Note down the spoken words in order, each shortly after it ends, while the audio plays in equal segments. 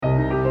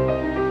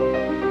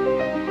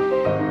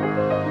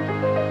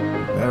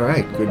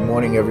right. Good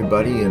morning,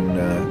 everybody, and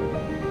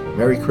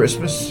Merry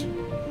Christmas.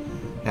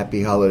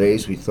 Happy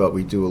holidays. We thought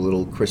we'd do a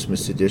little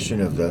Christmas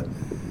edition of the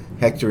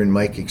Hector and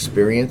Mike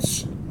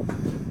Experience.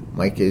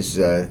 Mike is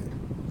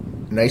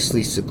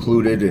nicely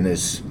secluded in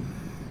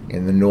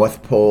the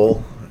North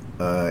Pole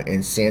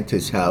in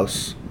Santa's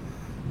house,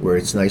 where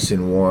it's nice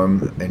and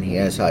warm and he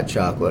has hot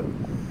chocolate.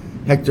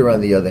 Hector, on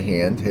the other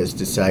hand, has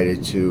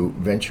decided to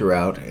venture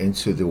out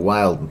into the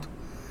wild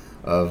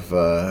of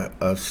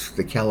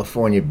the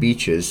California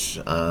beaches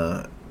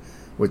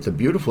with the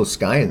beautiful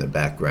sky in the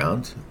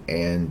background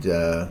and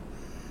the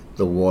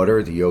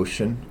water, the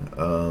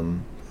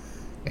ocean.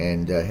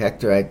 And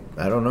Hector,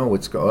 I don't know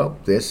what's going. Oh,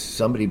 there's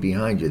somebody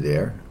behind you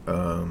there.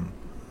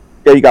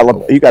 Yeah, you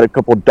got a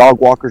couple of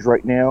dog walkers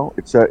right now.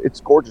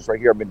 It's gorgeous right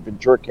here. I'm in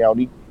Ventura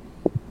County.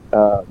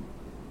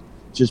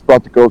 Just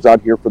brought the girls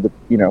out here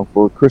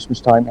for Christmas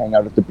time, hang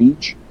out at the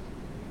beach.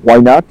 Why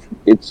not?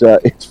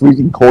 It's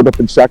freezing cold up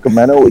in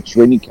Sacramento. It's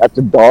raining cats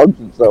and dogs,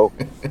 and so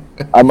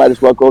I might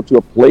as well go to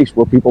a place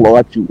where people are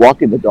actually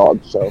walking the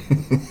dogs. So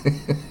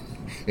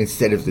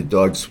Instead of the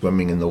dogs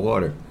swimming in the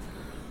water.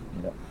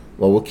 yeah.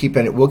 Well, we'll keep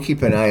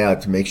an eye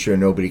out to make sure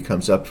nobody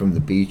comes up from the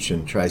beach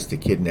and tries to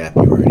kidnap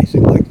you or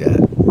anything like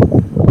that.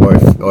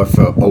 Or if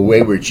a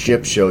wayward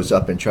ship shows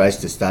up and tries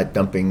to start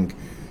dumping,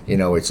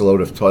 its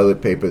load of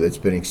toilet paper that's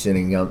been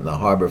sitting out in the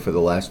harbor for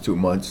the last 2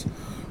 months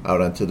out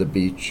onto the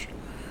beach.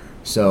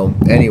 So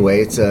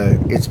anyway,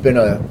 it's been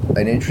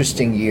an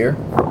interesting year.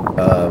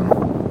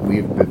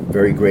 We've been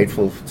very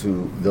grateful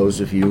to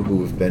those of you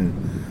who have been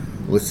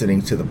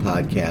listening to the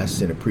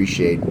podcast and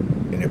appreciate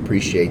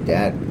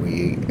that.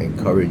 We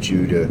encourage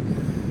you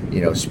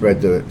to,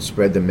 spread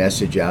the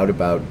message out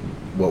about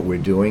what we're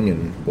doing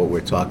and what we're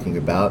talking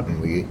about,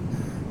 and we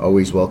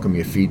always welcome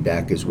your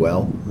feedback as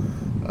well.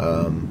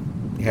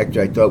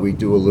 Hector, I thought we'd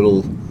do a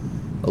little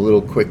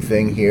quick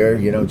thing here,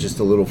 just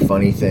a little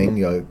funny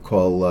thing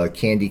called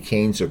Candy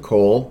Canes or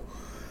Coal.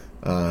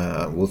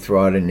 We'll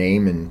throw out a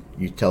name and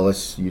you tell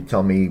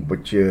me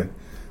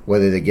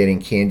whether they're getting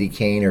candy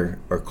cane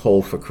or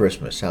coal for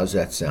Christmas. How's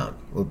that sound?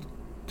 We'll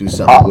do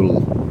something a little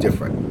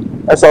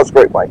different. That sounds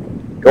great, Mike.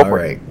 Go All for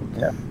right. it.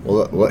 Yeah.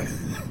 Well, what?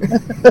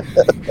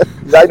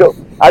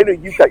 I know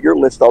you've got your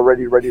list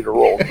already ready to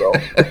roll. So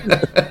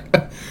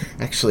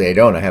Actually, I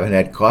don't. I haven't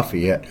had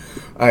coffee yet.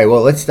 All right,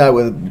 well, let's start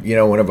with,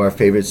 one of our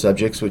favorite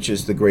subjects, which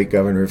is the great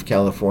governor of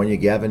California,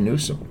 Gavin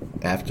Newsom.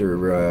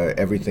 After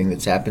everything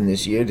that's happened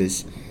this year,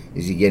 is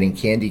he getting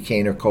candy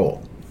cane or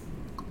coal?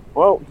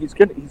 well, he's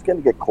gonna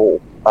get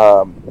coal.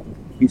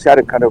 He's had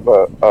a kind of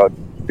a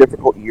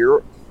difficult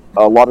year,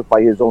 a lot of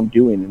by his own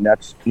doing, and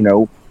that's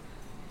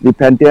the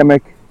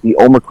pandemic, the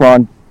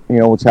Omicron,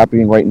 what's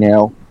happening right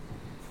now.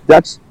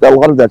 That's a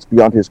lot of that's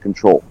beyond his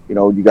control.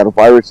 You got a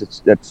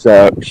virus that's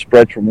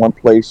spread from one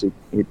place.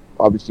 It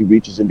obviously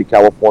reaches into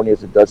California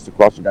as it does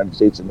across the United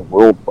States and the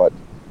world. But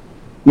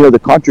the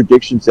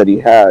contradictions that he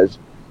has.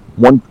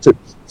 One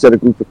set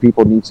of group of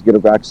people needs to get a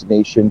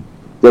vaccination.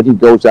 Then he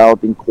goes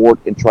out in court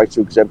and tries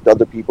to exempt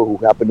other people who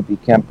happen to be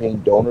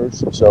campaign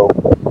donors. So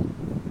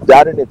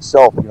that in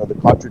itself, the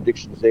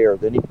contradictions there.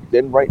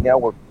 Then right now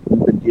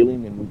we've been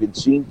dealing and we've been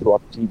seeing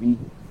throughout the TV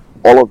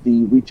all of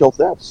the retail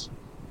thefts.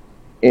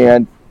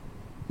 And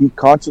he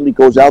constantly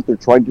goes out there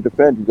trying to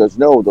defend. He goes,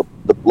 no, the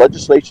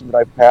legislation that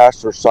I've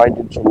passed or signed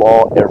into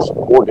law or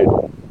supported,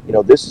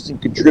 this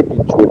isn't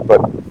contributing to it.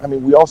 But,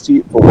 we all see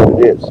it for what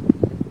it is.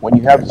 When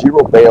you have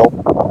zero bail,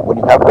 when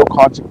you have no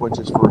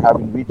consequences for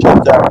having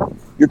retail theft,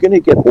 you're going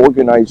to get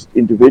organized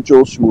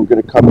individuals who are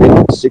going to come in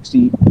at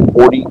 60,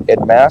 40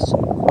 en masse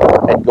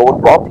and go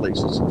and rob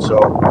places. And so,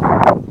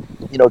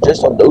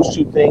 just on those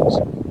two things,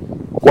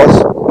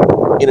 plus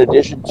in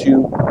addition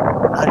to,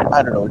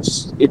 I don't know,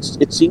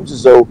 it seems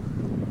as though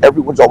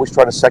everyone's always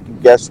trying to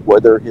second guess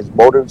whether his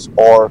motives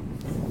are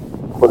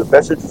for the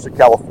best interest of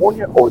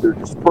California or they're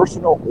just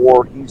personal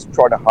or he's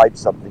trying to hide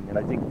something. And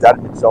I think that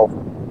in itself,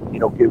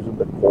 gives him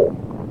the coal.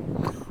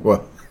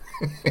 Well,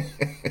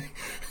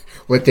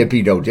 let there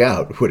be no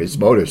doubt what his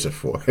motives are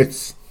for.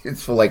 It's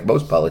for like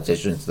most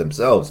politicians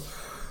themselves.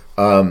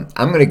 I'm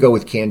going to go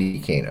with candy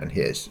cane on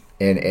his,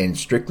 and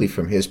strictly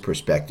from his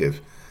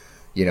perspective.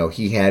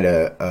 He had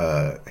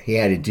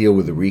a deal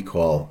with the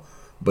recall,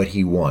 but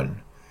he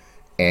won.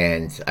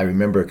 And I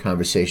remember a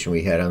conversation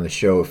we had on the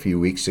show a few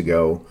weeks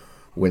ago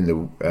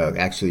when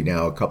actually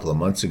now a couple of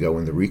months ago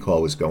when the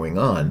recall was going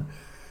on.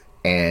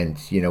 And,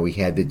 we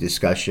had the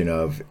discussion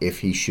of if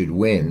he should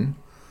win,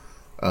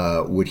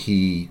 would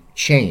he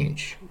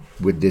change?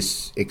 Would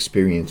this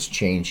experience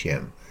change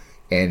him?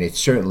 And it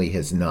certainly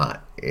has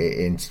not.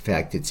 In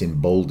fact, it's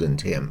emboldened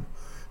him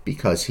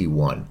because he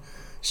won.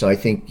 So I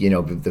think,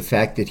 the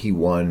fact that he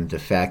won, the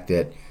fact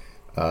that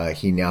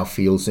he now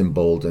feels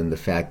emboldened, the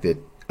fact that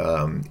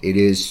it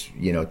is,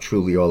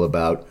 truly all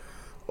about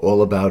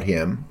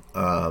him,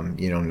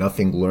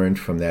 nothing learned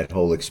from that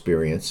whole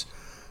experience.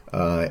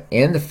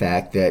 And the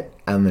fact that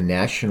on the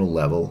national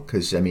level,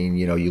 because,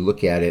 you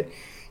look at it,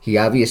 he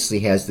obviously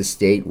has the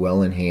state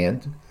well in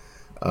hand.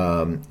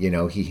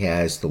 He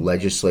has the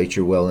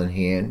legislature well in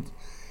hand.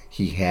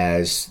 He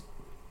has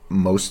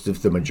most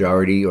of the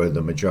majority or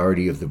the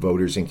majority of the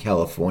voters in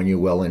California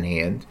well in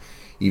hand,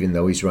 even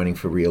though he's running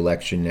for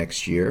re-election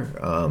next year.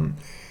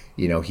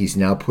 He's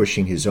now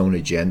pushing his own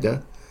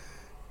agenda,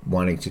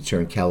 wanting to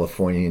turn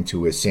California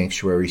into a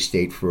sanctuary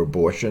state for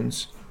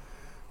abortions,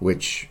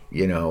 which,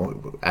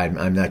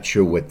 I'm not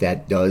sure what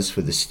that does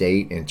for the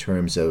state in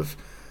terms of,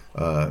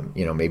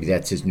 maybe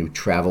that's his new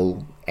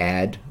travel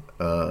ad.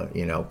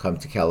 Come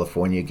to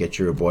California, get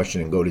your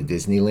abortion, and go to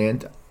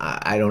Disneyland.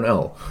 I don't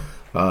know.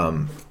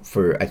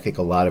 I think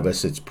a lot of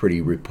us, it's a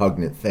pretty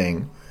repugnant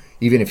thing.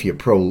 Even if you're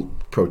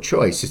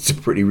pro-choice, it's a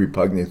pretty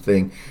repugnant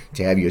thing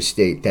to have your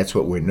state. That's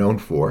what we're known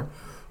for.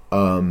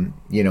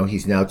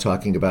 He's now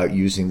talking about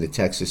using the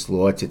Texas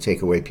law to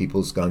take away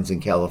people's guns in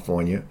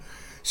California.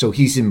 So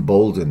he's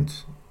emboldened.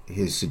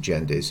 His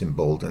agenda is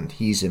emboldened.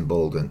 He's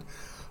emboldened.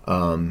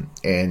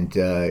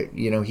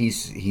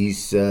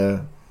 He's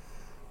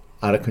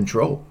out of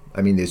control.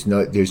 I mean, there's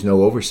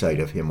no oversight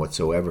of him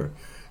whatsoever.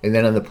 And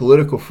then on the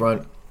political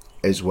front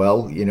as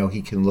well,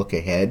 he can look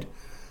ahead,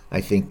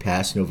 I think,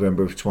 past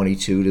November of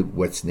 22 to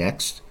what's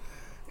next.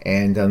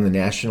 And on the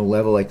national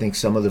level, I think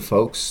some of the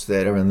folks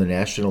that are on the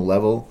national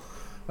level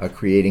are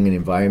creating an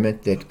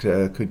environment that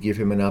could give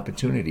him an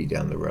opportunity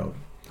down the road.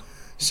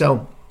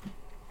 So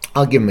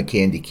I'll give him a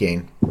candy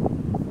cane.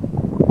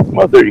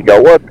 Well, there you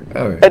go. What?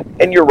 All right.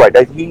 And you're right.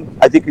 I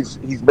think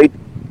he's made.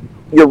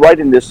 You're right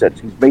in this sense.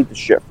 He's made the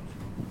shift.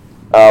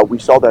 We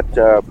saw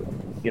that,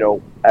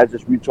 as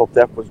this retail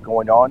theft was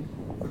going on,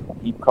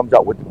 he comes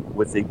out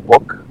with a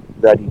book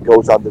that he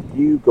goes on The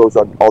View, goes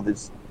on all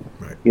this,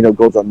 right.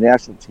 Goes on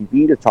national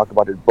TV to talk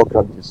about his book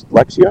on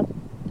dyslexia.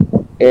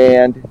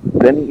 And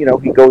then,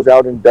 he goes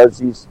out and does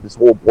this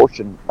whole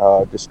abortion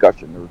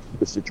discussion or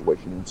the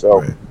situation. And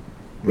so, right.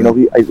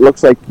 It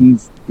looks like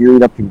he's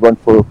gearing up to run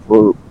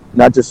for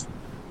not just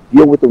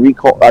deal with the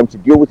recall, to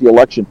deal with the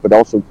election, but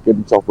also get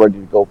himself ready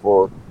to go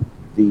for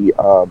the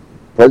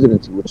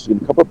presidency, which is going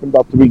to come up in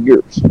about 3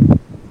 years.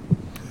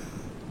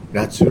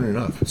 Not soon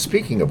enough.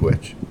 Speaking of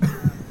which,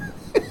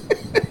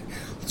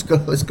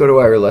 let's go to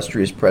our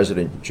illustrious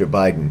president, Joe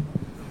Biden,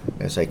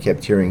 as I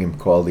kept hearing him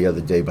called the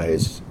other day by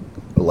his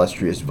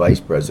illustrious vice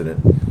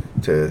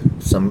president to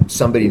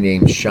somebody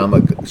named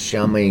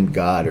Charmaine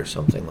God or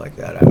something like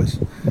that.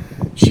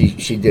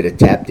 She did a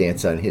tap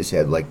dance on his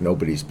head like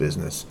nobody's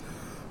business.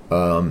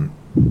 What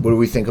do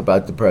we think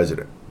about the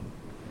president?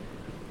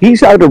 He's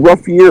had a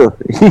rough year.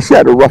 He's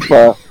had a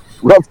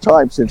rough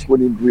time since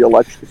winning the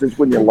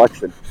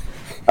election.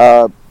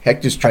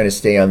 Hector's trying to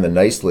stay on the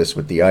nice list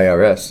with the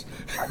IRS.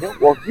 I know.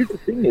 Well, here's the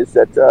thing: is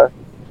that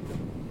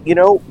he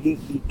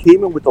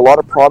came in with a lot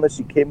of promise.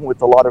 He came in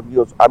with a lot of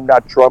deals. I'm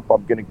not Trump.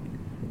 I'm going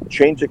to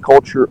change the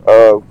culture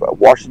of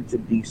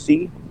Washington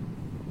D.C.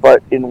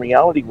 But in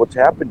reality, what's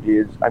happened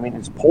is,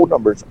 his poll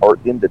numbers are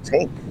in the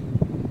tank.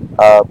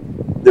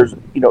 There's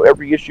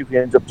every issue he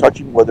ends up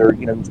touching, whether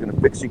he's going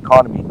to fix the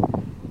economy,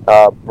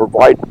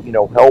 provide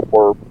help,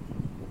 or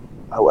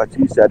as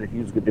he said, he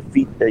was going to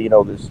defeat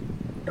this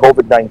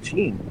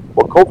COVID-19.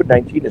 Well,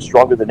 COVID-19 is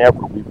stronger than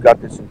ever. We've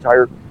got this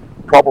entire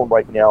problem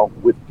right now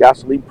with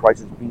gasoline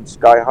prices being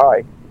sky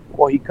high.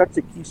 Well, he cuts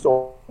the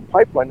Keystone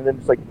pipeline, and then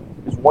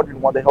he's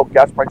wondering why the hell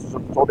gas prices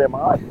are so damn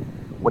high.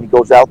 When he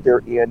goes out there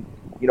and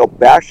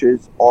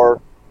bashes our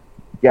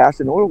gas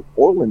and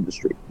oil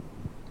industry,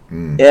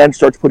 and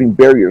starts putting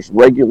barriers,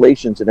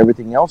 regulations, and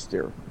everything else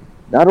there.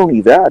 Not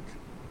only that,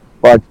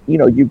 but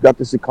you've got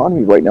this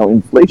economy right now.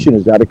 Inflation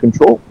is out of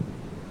control,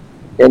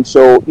 and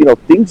so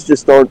things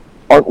just aren't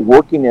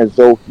working as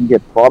though he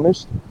had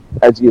promised.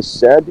 As he has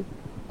said,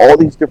 all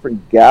these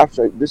different gaffes.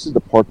 This is the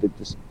part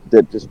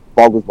that just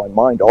boggles my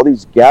mind. All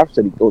these gaffes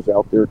that he goes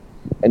out there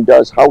and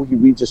does. How he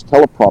reads his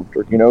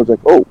teleprompter. It's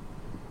like,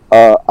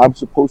 I'm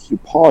supposed to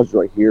pause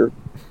right here.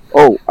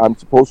 Oh, I'm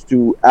supposed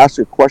to ask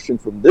a question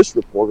from this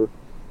reporter.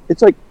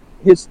 It's like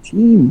his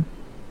team.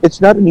 It's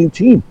not a new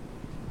team.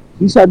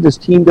 He's had this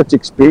team that's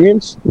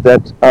experienced,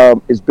 that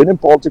has been in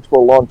politics for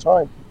a long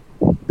time.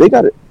 They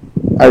got it.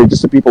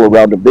 Just the people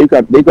around him. They've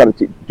got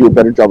to do a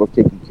better job of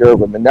taking care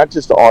of him, and not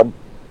just on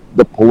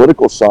the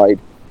political side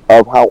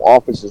of how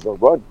offices are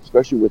run,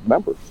 especially with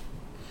members.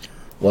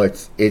 Well,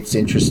 it's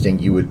interesting.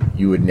 You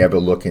would never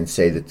look and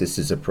say that this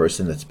is a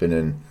person that's been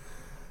in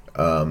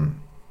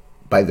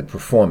by the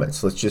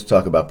performance. Let's just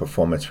talk about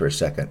performance for a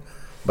second.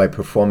 By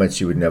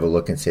performance, you would never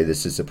look and say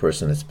this is a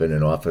person that's been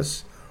in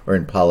office or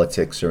in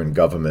politics or in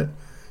government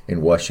in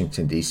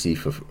Washington, D.C.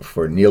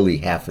 for nearly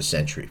half a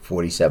century,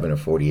 47 or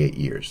 48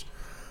 years.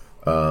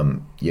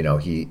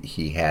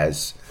 He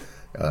has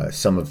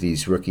some of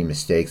these rookie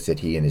mistakes that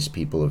he and his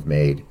people have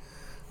made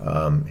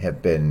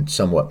have been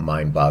somewhat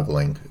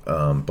mind-boggling,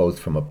 both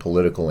from a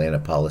political and a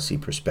policy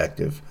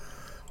perspective.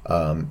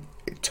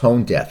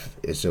 Tone deaf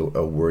is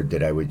a word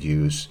that I would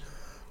use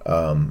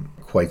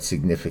quite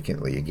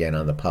significantly, again,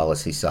 on the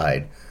policy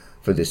side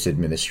for this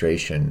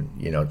administration,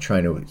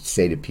 trying to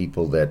say to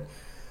people that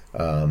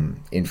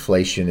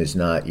inflation is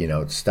not,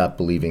 stop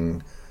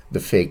believing the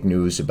fake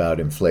news about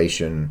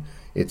inflation.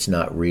 It's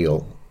not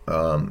real.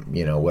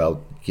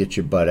 Well, get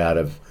your butt out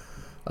of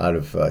out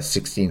of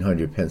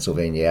 1600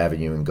 Pennsylvania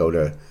Avenue and go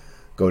to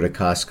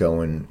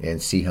Costco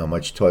and see how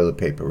much toilet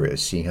paper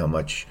is, see how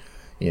much,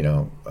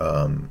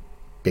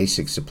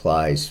 basic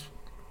supplies,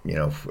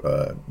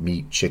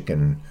 meat,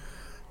 chicken,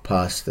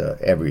 pasta,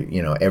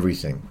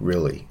 everything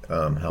really,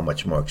 how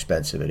much more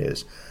expensive it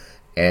is.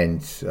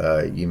 And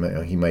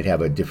he might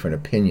have a different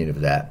opinion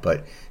of that,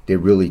 but they're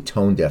really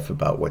tone deaf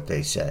about what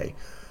they say.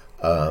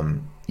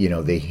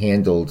 They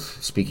handled,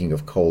 speaking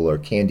of coal or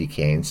candy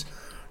canes,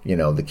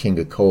 the king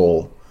of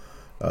coal,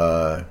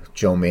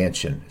 Joe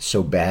Manchin,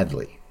 so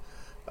badly.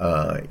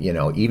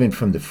 Even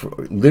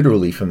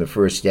literally from the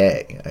first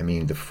day. I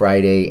mean, the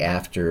Friday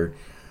after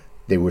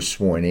they were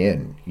sworn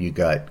in, you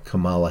got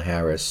Kamala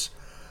Harris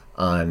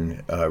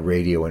on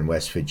radio in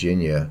West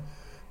Virginia,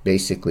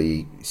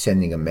 basically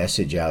sending a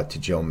message out to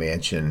Joe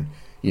Manchin,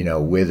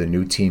 we're the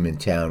new team in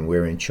town,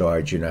 we're in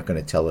charge, you're not going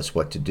to tell us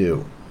what to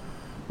do.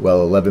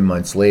 Well, 11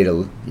 months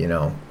later,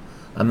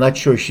 I'm not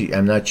sure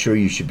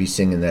you should be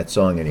singing that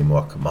song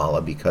anymore,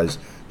 Kamala, because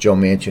Joe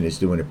Manchin is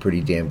doing a pretty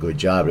damn good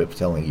job of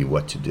telling you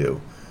what to do.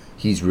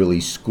 He's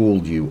really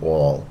schooled you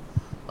all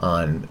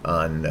on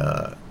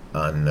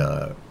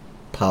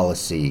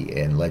policy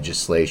and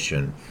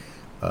legislation,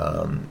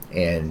 and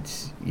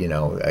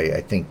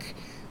I think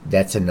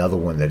that's another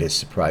one that has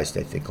surprised,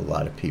 I think, a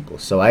lot of people.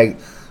 So I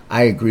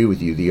agree with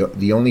you.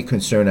 The only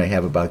concern I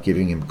have about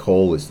giving him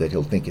coal is that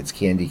he'll think it's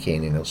candy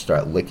cane and he'll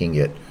start licking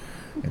it,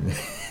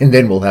 and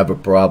then we'll have a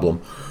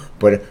problem.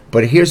 But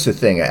here's the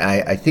thing.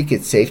 I think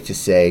it's safe to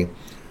say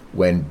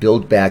when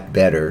Build Back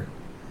Better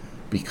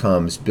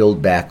becomes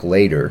Build Back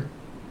Later,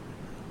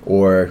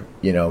 or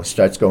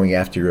starts going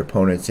after your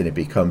opponents and it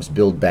becomes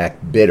Build Back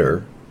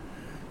Bitter,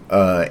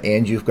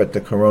 and you've got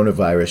the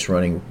coronavirus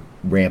running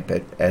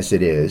rampant as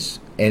it is,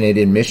 and an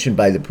admission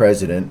by the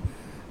president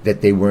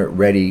that they weren't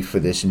ready for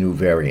this new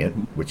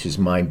variant, which is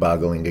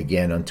mind-boggling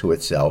again unto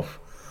itself,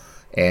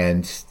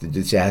 and the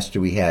disaster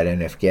we had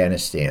in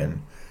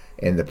Afghanistan,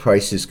 and the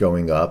prices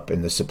going up,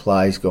 and the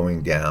supplies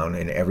going down,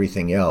 and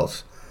everything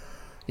else.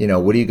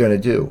 What are you going to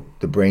do?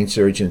 The brain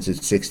surgeons at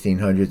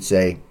 1600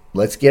 say,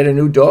 let's get a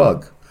new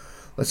dog.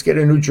 Let's get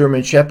a new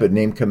German Shepherd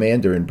named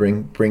Commander and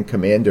bring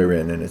Commander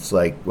in. And it's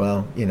like,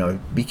 well,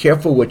 be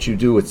careful what you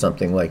do with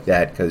something like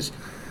that, because,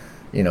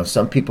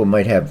 some people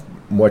might have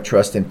more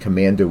trust in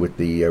Commander with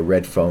the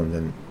red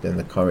phone than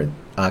the current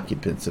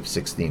occupants of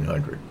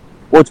 1600.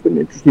 Well, it's been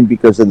interesting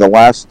because in the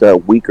last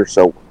week or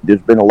so,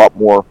 there's been a lot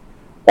more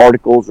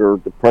articles or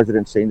the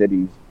president saying that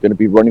he's going to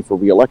be running for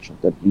re-election,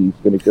 that he's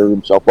going to gear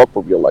himself up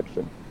for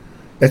re-election.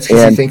 That's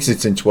because he thinks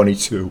it's in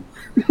 22.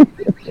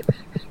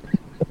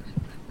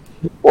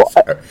 Well,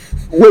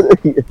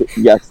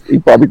 yes, he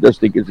probably does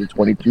think it's in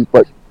 22.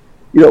 But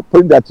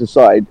putting that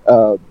aside,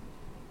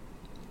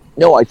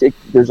 no, I think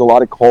there's a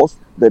lot of calls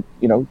that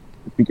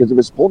because of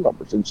his poll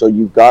numbers, and so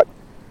you've got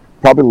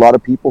probably a lot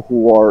of people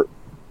who are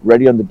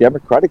ready on the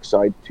Democratic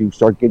side to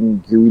start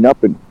gearing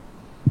up and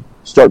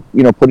start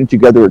putting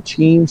together a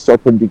team,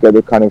 start putting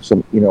together kind of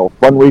some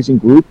fundraising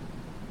group,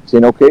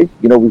 saying, okay,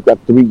 we've got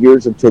 3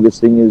 years until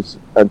this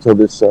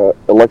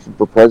election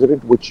for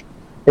president, which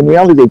in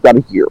reality they've got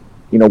a year.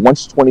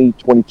 Once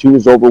 2022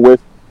 is over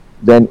with,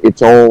 then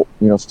it's all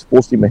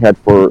full steam ahead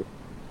for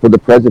the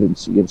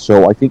presidency. And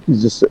so I think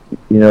he's just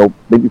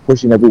maybe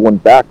pushing everyone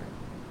back.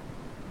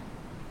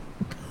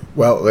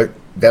 Well,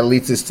 that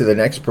leads us to the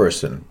next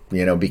person,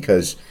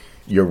 because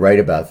you're right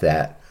about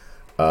that.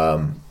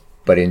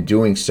 But in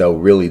doing so,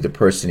 really the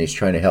person he's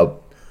trying to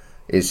help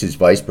is his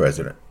vice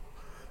president.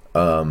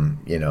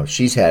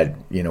 She's had,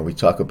 we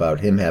talk about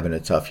him having a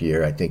tough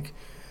year. I think,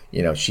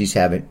 she's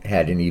had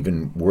an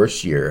even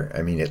worse year.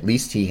 I mean, at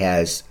least he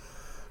has,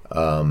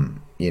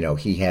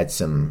 he had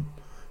some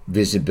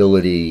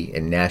visibility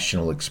and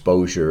national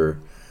exposure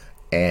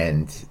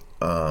and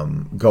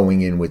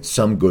going in with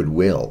some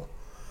goodwill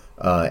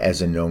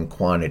as a known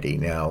quantity.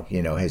 Now,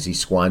 has he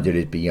squandered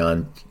it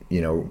beyond,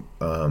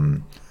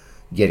 getting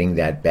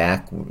that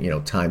back?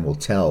 Time will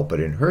tell. But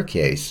in her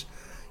case,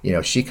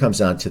 she comes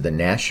onto the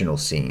national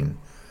scene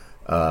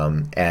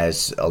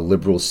as a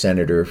liberal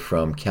senator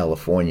from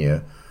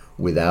California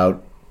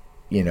without,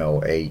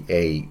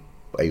 a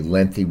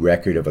lengthy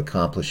record of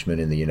accomplishment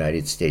in the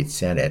United States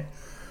Senate.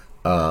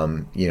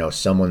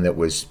 Someone that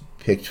was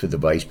picked for the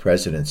vice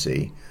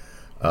presidency.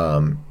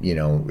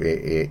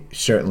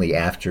 Certainly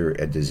after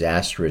a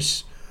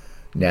disastrous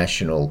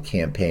national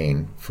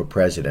campaign for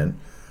president,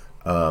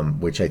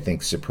 which I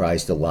think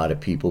surprised a lot of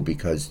people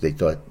because they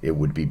thought it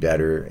would be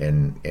better,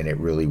 and it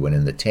really went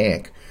in the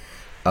tank.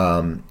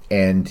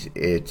 And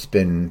it's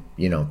been,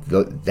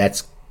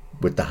 that's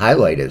what the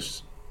highlight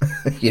is.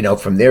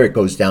 From there it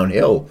goes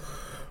downhill.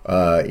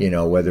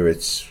 Whether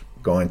it's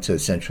going to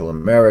Central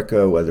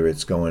America, whether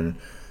it's going,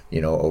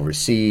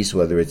 overseas,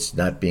 whether it's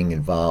not being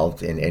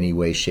involved in any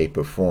way, shape,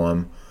 or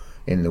form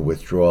in the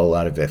withdrawal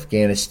out of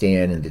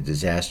Afghanistan and the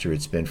disaster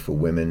it's been for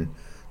women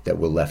that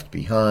were left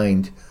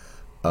behind,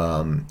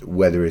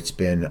 whether it's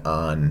been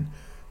on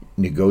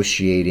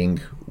negotiating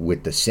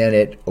with the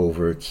Senate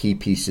over key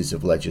pieces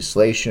of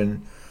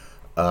legislation,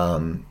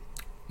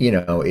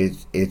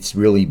 it's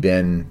really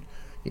been.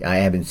 I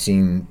haven't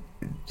seen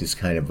this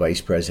kind of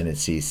vice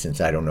presidency since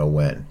I don't know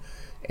when,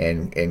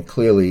 and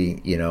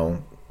clearly,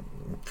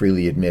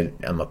 freely admit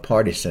I'm a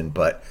partisan,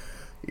 but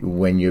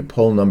when your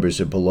poll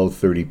numbers are below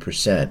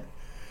 30%,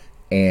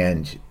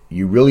 and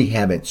you really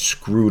haven't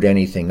screwed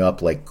anything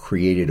up, like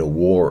created a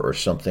war or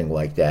something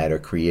like that, or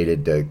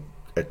created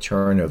a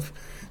turn of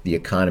the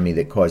economy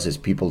that causes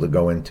people to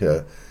go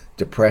into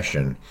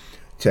depression,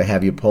 to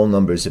have your poll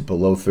numbers at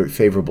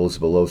favorables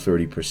below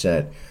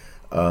 30%,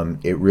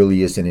 it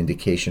really is an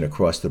indication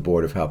across the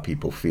board of how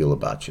people feel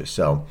about you.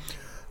 So,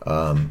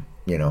 I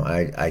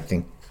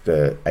think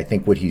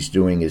what he's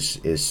doing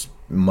is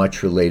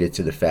much related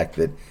to the fact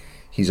that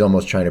he's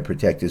almost trying to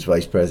protect his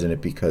vice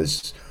president,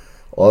 because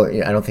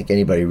I don't think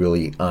anybody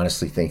really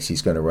honestly thinks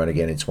he's going to run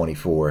again in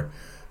 24.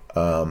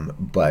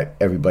 But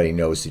everybody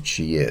knows that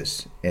she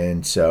is,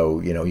 and so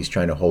he's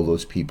trying to hold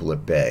those people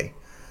at bay,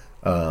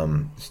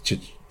 to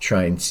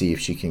try and see if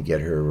she can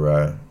get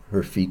her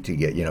feet to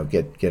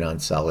get on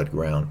solid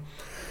ground.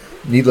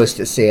 Needless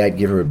to say, I'd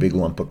give her a big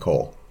lump of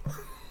coal.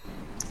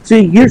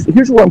 See, here's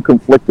where I'm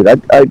conflicted.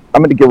 I'm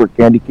going to give her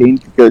candy cane,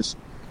 because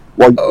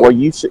while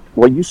you say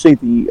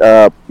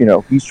the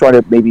he's trying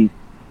to maybe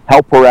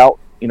help her out,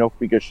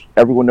 because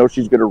everyone knows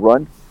she's going to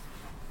run.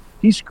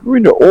 He's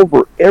screwing her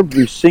over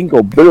every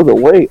single bit of the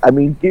way. I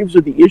mean, gives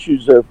her the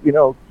issues of, I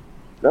don't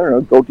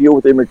know, go deal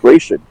with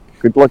immigration.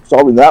 Good luck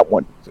solving that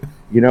one.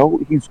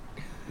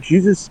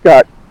 She's just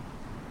got,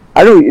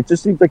 I don't know, it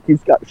just seems like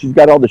she's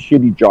got all the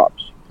shitty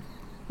jobs,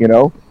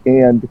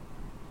 and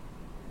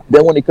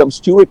then when it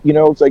comes to it,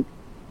 it's like,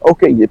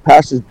 okay, it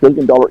passes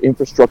trillion dollar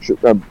infrastructure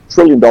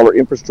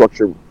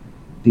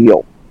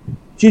deal.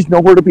 She's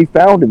nowhere to be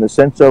found, in the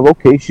sense of,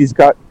 okay, she's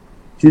got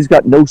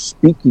no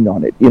speaking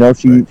on it.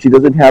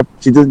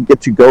 She doesn't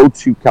get to go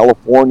to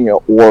California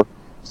or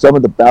some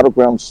of the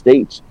battleground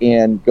states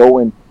and go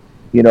and,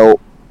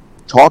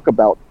 talk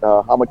about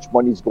how much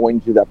money is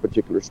going to that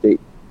particular state.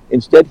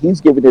 Instead,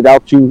 he's giving it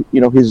out to,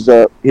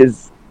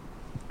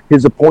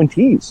 his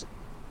appointees,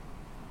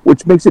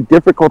 which makes it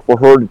difficult for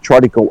her to try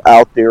to go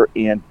out there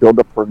and build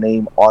up her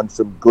name on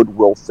some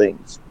goodwill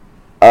things.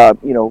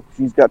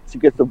 She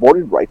gets the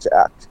Voting Rights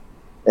Act,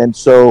 and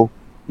so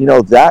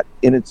that,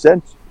 in its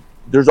sense,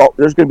 there's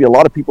going to be a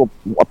lot of people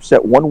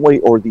upset one way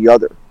or the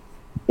other.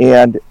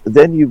 And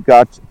then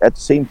at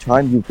the same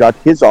time, you've got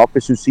his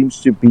office, who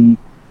seems to be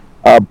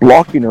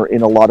blocking her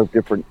in a lot of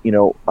different,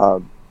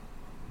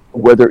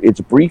 whether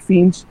it's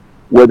briefings,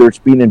 whether it's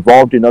being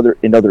involved in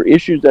other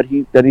issues that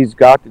he's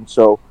got. And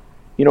so,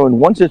 in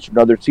one sense or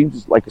another, it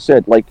seems, like I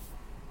said, like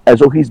as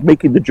though he's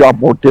making the job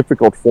more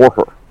difficult for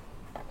her.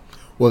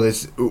 Well,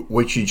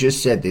 what you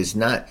just said. There's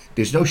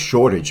no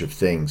shortage of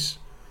things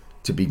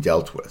to be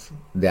dealt with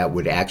that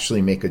would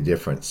actually make a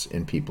difference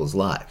in people's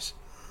lives.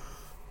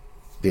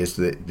 There's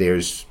the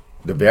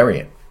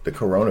variant, the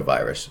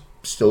coronavirus,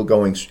 still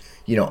going,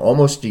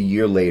 almost a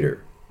year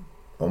later,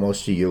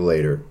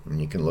 and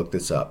you can look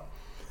this up,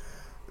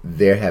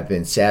 there have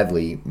been,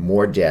 sadly,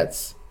 more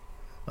deaths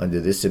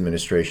under this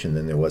administration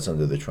than there was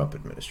under the Trump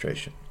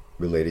administration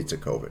related to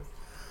COVID.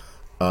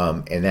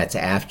 And that's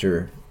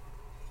after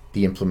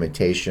the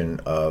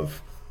implementation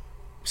of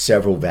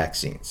several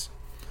vaccines.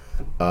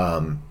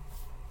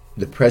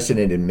 The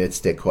president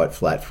admits they caught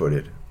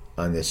flat-footed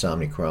on this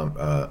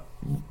Omicron,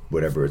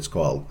 whatever it's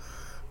called,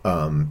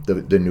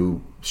 the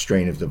new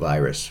strain of the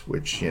virus,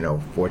 which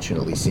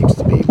fortunately seems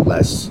to be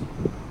less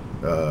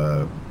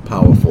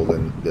powerful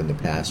than the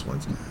past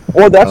ones.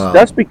 Well,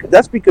 that's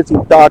because he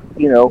thought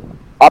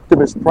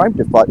Optimus Prime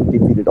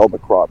defeated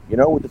Omicron,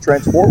 with the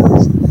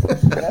Transformers.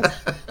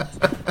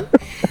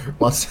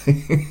 Well,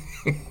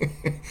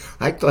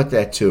 I thought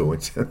that too.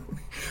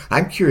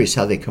 I'm curious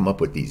how they come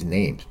up with these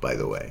names, by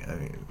the way. I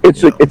mean,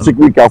 it's a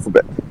Greek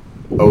alphabet.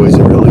 Oh, is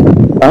it really?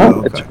 Oh,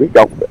 okay. It's a Greek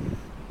alphabet.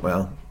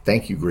 Well,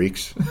 thank you,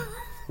 Greeks.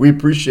 We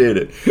appreciate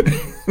it.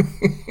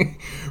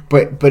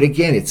 But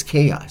again, it's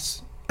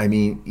chaos. I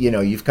mean,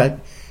 you've got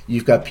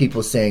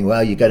people saying,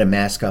 well, you got to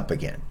mask up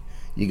again.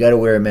 You got to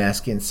wear a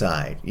mask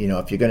inside.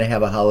 If you're going to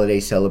have a holiday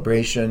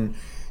celebration,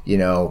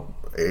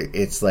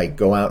 it's like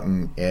go out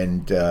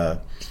and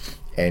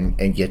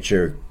get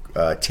your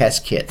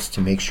test kits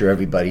to make sure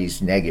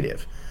everybody's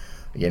negative.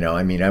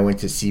 I went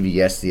to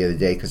CVS the other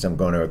day because I'm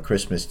going to a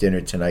Christmas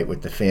dinner tonight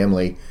with the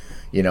family,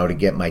 to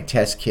get my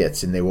test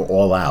kits, and they were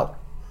all out.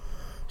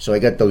 So I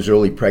got those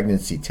early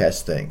pregnancy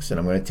test things, and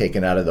I'm going to take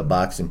it out of the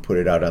box and put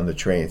it out on the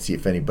tray and see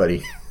if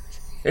anybody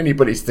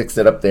sticks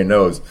it up their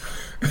nose.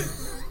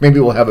 Maybe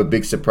we'll have a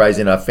big surprise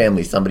in our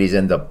family. Somebody's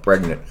end up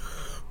pregnant.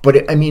 But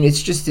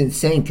it's just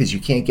insane because you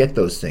can't get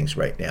those things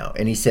right now.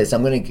 And he says,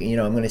 I'm going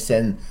to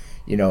send,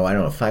 I don't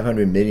know,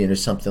 500 million or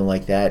something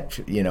like that,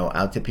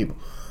 out to people.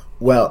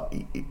 Well,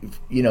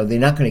 they're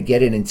not going to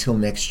get it until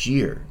next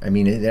year. They're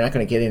not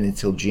going to get it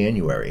until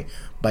January.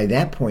 By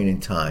that point in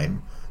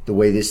time, the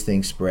way this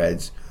thing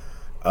spreads,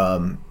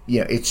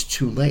 it's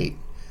too late.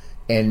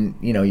 And,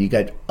 you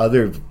got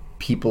other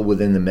people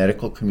within the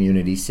medical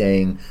community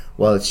saying,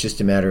 well, it's just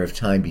a matter of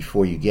time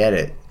before you get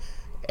it.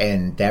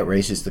 and that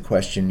raises the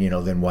question,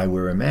 then why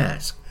wear a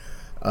mask?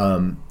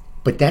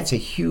 But that's a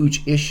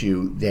huge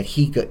issue that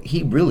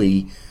he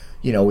really,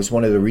 was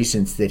one of the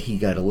reasons that he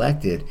got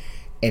elected,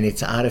 and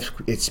it's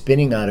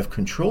spinning out of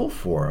control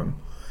for him.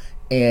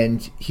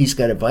 And he's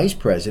got a vice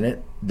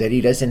president that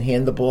he doesn't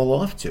hand the ball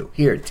off to.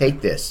 Here,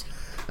 take this.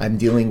 I'm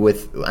dealing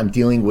with,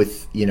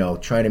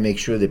 trying to make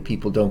sure that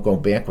people don't go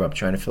bankrupt,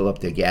 trying to fill up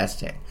their gas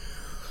tank.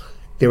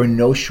 There are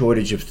no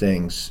shortage of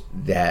things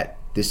that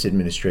this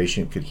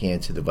administration could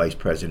hand to the vice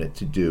president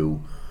to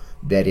do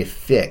that, if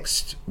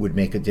fixed, would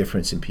make a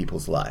difference in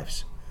people's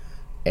lives.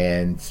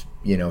 And,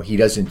 he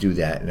doesn't do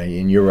that.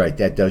 And you're right,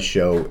 that does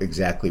show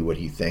exactly what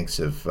he thinks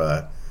of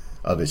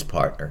his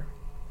partner.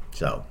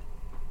 So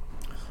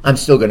I'm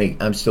still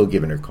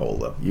giving her coal,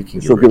 though. You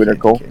can still giving her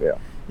coal? Yeah.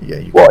 Yeah,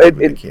 you can give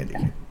her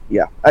candy.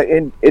 Yeah.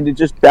 And it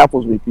just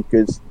baffles me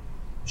because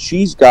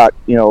she's got,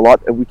 a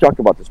lot, and we talked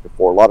about this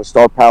before, a lot of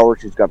star power.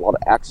 She's got a lot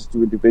of access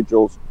to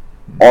individuals,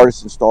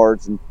 artists and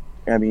stars. And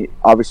I mean,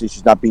 obviously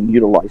she's not being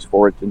utilized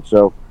for it. And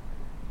so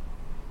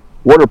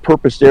what are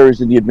purpose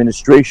areas in the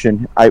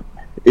administration?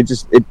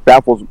 It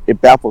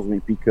baffles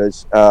me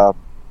because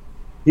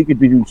he could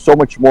be doing so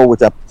much more with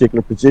that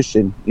particular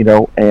position,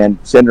 and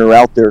sending her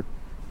out there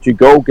to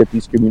go get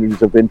these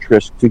communities of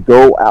interest, to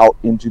go out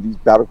into these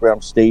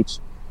battleground states,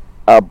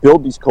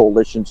 build these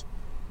coalitions,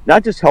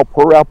 not just help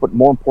her out, but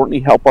more importantly,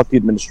 help out the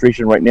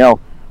administration right now,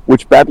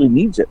 which badly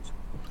needs it.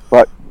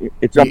 But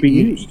it's not being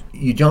used.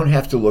 You don't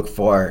have to look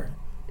far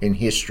in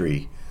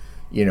history,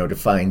 to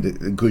find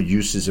the good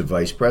uses of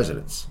vice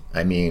presidents.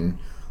 I mean,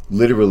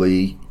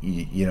 literally,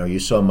 you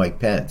saw Mike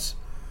Pence,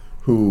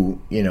 who,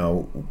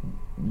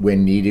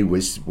 when needed,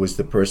 was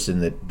the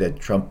person that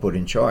Trump put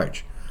in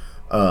charge.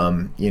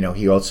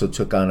 He also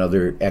took on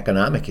other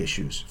economic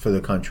issues for the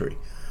country.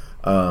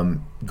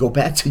 Go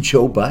back to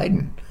Joe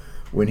Biden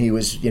when he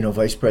was,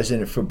 vice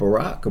president for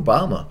Barack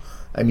Obama.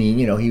 I mean,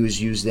 he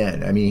was used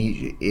then. I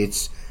mean,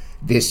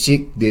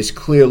 there's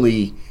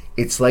clearly,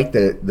 it's like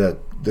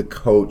the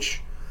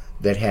coach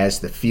that has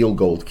the field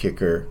goal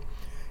kicker,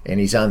 and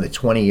he's on the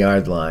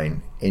 20-yard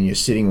line, and you're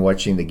sitting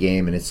watching the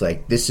game, and it's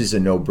like, this is a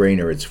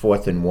no-brainer. It's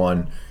 4th and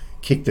 1.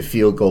 Kick the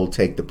field goal,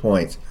 take the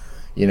points.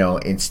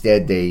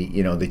 Instead they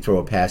throw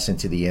a pass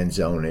into the end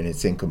zone and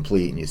it's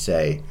incomplete, and you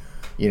say,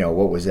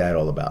 what was that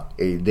all about?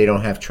 They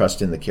don't have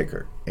trust in the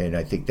kicker, and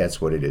I think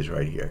that's what it is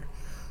right here.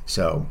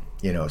 So,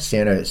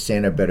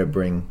 Santa better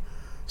bring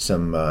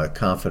some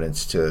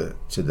confidence to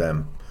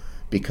them,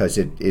 because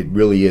it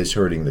really is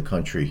hurting the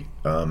country,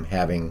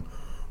 having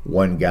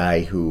one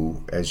guy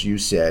who, as you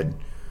said,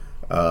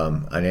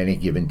 on any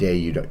given day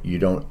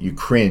you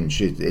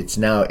cringe. It's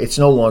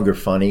no longer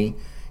funny.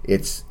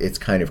 It's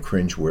kind of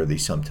cringeworthy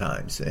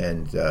sometimes,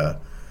 and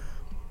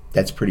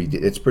it's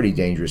pretty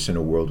dangerous in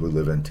a world we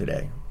live in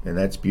today. And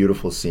that's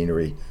beautiful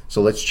scenery.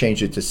 So let's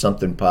change it to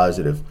something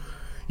positive.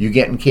 You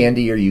getting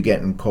candy or you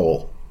getting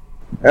coal?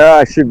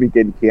 I should be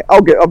getting candy.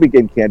 I'll be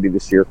getting candy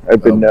this year.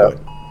 I've been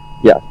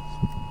yeah.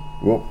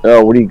 Well,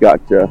 what do you got?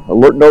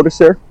 Alert notice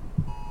there?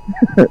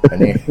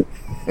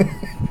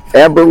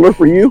 Amber alert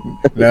for you?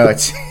 No,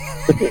 it's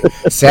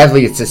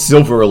sadly it's a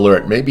silver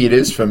alert. Maybe it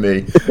is for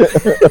me.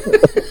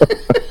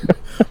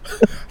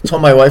 I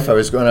told my wife I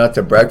was going out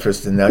to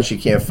breakfast, and now she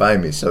can't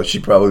find me, so she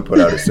probably put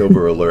out a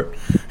silver alert.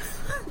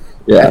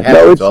 Yeah, that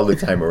happens all the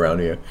time around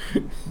here.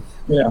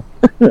 Yeah.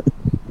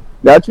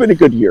 No, it's been a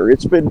good year.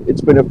 It's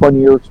been a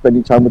fun year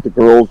spending time with the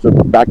girls. They're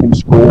back in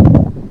school.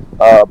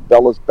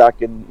 Bella's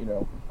back in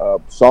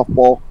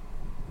softball,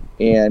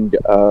 and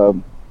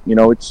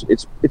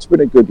it's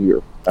been a good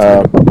year.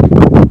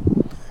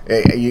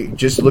 You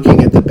just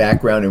looking at the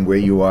background and where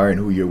you are and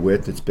who you're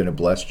with, it's been a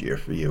blessed year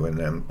for you,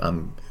 and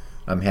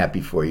I'm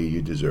happy for you.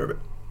 You deserve it.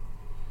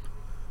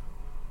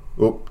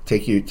 Oh,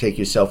 take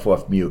yourself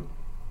off mute.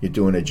 You're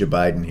doing a Joe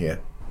Biden here.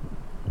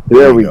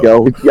 There we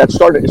go. Yeah, it's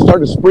starting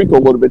to sprinkle a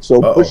little bit.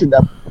 So pushing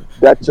that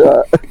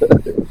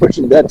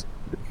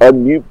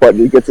unmute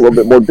button, it gets a little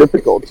bit more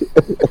difficult.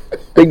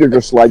 Fingers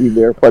are sliding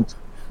there, but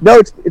no,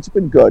 it's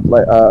been good.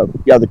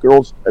 The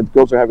girls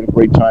are having a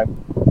great time.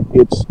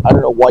 I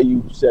don't know why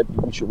you said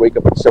we should wake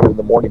up at 7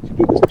 a.m. to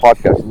do this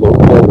podcast a little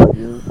cold right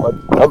here,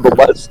 but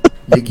nonetheless.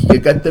 You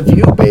got the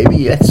view,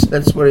 baby.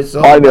 That's what it's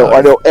all about. I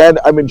know, and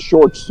I'm in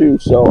shorts too,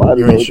 so I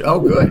don't know. Oh,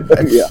 good.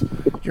 Yeah.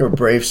 You're a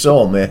brave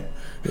soul, man.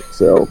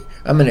 So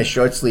I'm in a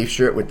short sleeve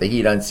shirt with the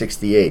heat on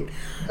 68.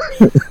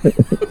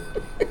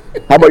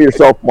 How about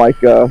yourself, Mike?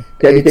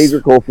 Candy canes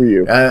or coal for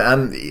you?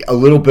 I'm a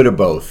little bit of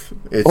both.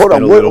 Hold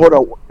on.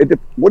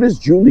 What is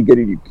Julie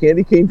getting you?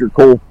 Candy canes or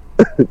coal?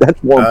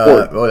 That's more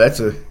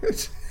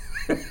important.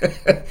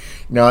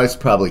 No, it's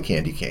probably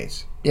candy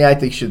canes. Yeah, I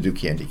think she'll do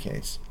candy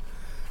canes.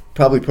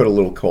 Probably put a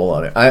little coal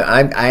on it.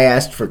 I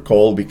asked for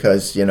coal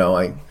because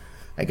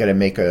I got to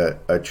make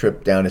a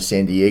trip down to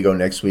San Diego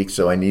next week,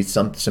 so I need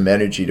some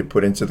energy to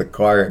put into the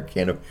car.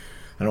 I don't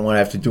want to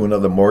have to do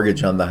another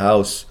mortgage on the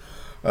house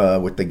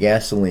with the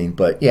gasoline.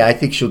 But yeah, I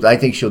think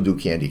she'll do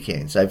candy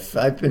canes.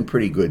 I've been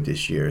pretty good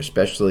this year,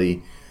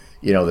 especially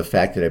the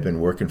fact that I've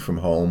been working from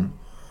home.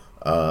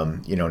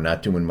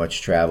 Not doing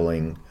much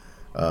traveling.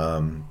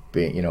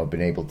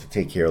 been able to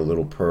take care of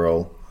little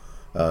Pearl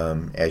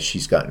as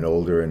she's gotten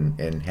older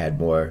and had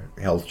more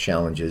health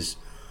challenges,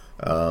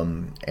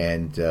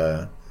 and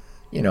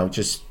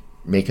just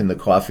making the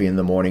coffee in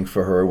the morning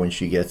for her when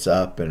she gets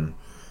up and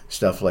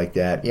stuff like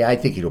that. Yeah, I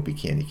think it'll be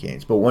candy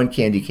canes, but one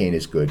candy cane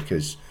is good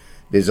because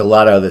there's a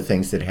lot of other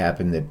things that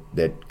happen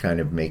that kind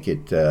of make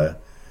it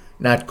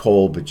not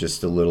cold, but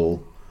just a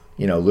little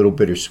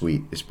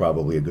bittersweet is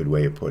probably a good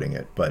way of putting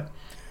it. But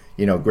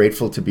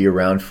grateful to be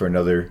around for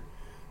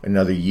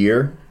another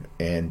year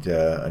and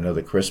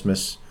another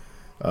Christmas,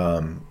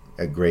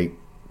 a great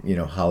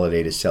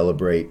holiday to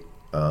celebrate,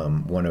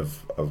 one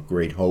of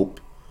great hope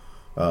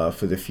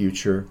for the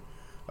future,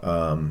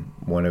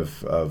 one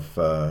of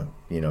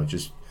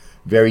just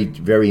very,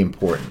 very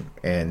important,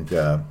 and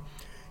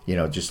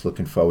just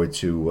looking forward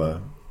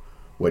to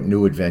what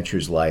new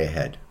adventures lie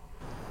ahead.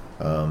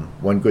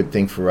 One good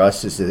thing for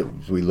us is that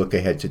as we look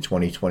ahead to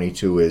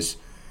 2022 is,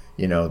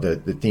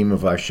 the theme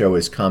of our show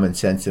is common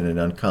sense in an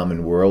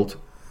uncommon world.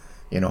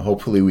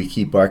 Hopefully we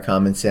keep our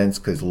common sense,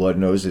 because Lord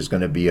knows there's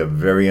going to be a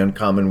very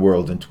uncommon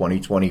world in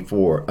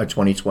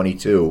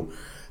 2022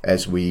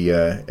 as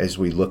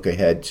we look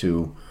ahead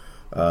to,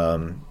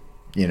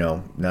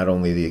 not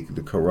only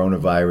the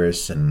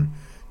coronavirus and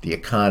the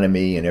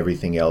economy and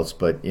everything else,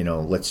 but,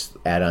 let's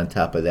add on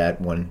top of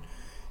that one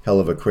hell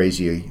of a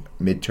crazy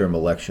midterm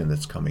election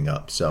that's coming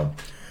up. So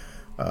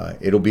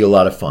it'll be a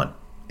lot of fun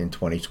in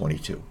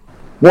 2022.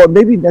 Well,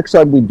 maybe next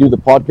time we do the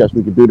podcast,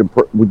 we could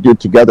do it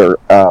together.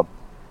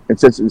 And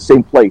since it's in the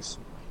same place,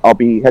 I'll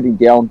be heading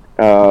down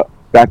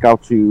back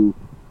out to.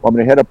 Well, I'm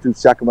going to head up to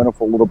Sacramento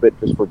for a little bit,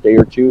 just for a day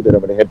or two. Then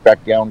I'm going to head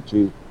back down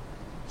to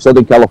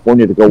Southern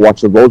California to go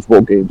watch the Rose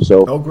Bowl game.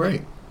 So, oh,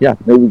 great! Yeah,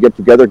 maybe we get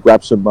together,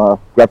 grab some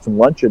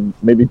lunch, and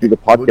maybe do the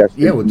podcast.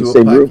 We'll do the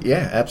same room.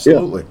 Yeah,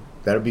 absolutely. Yeah.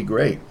 That'd be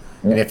great.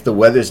 Yeah. And if the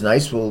weather's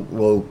nice, we'll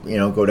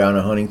go down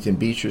to Huntington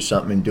Beach or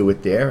something and do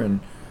it there.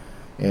 And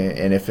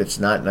if it's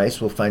not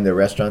nice, we'll find a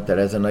restaurant that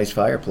has a nice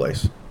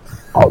fireplace.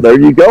 Oh, there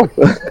you go.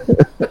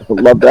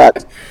 Love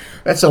that.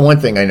 That's the one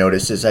thing I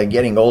notice is I'm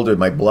getting older,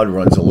 my blood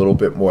runs a little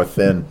bit more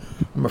thin.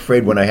 I'm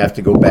afraid when I have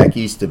to go back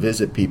east to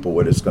visit people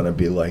what it's going to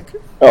be like.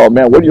 Oh,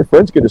 man, what are your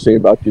friends going to say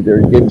about you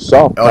there? You're getting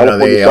soft. Oh, no,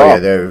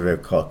 they're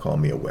call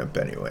me a wimp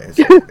anyways.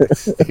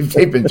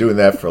 They've been doing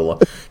that for a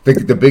long.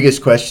 The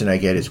biggest question I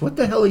get is, what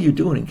the hell are you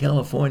doing in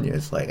California?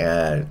 It's like,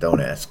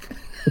 don't ask.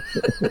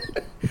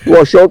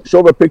 Well, show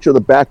them a picture of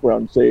the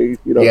background. Say,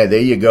 Yeah,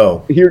 there you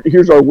go.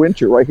 Here's our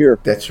winter right here.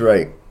 That's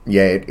right.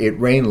 Yeah, it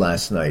rained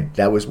last night.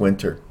 That was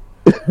winter.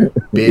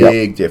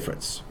 Big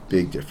difference.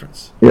 Big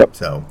difference. Yep.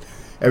 So,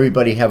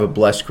 everybody have a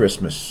blessed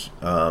Christmas.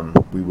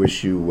 We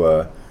wish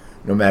you,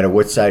 no matter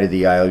what side of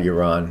the aisle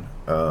you're on,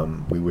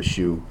 we wish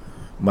you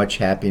much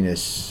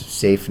happiness,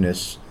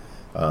 safeness,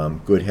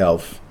 good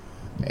health,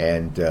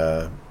 and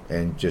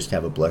just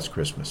have a blessed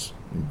Christmas.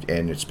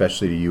 And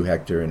especially to you,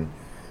 Hector,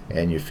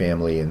 and your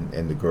family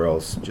and the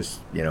girls, just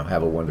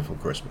have a wonderful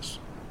Christmas.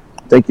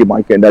 Thank you,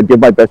 Mike, and give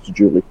my best to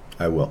Julie.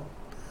 I will.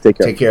 Take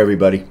care. Take care,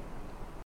 everybody.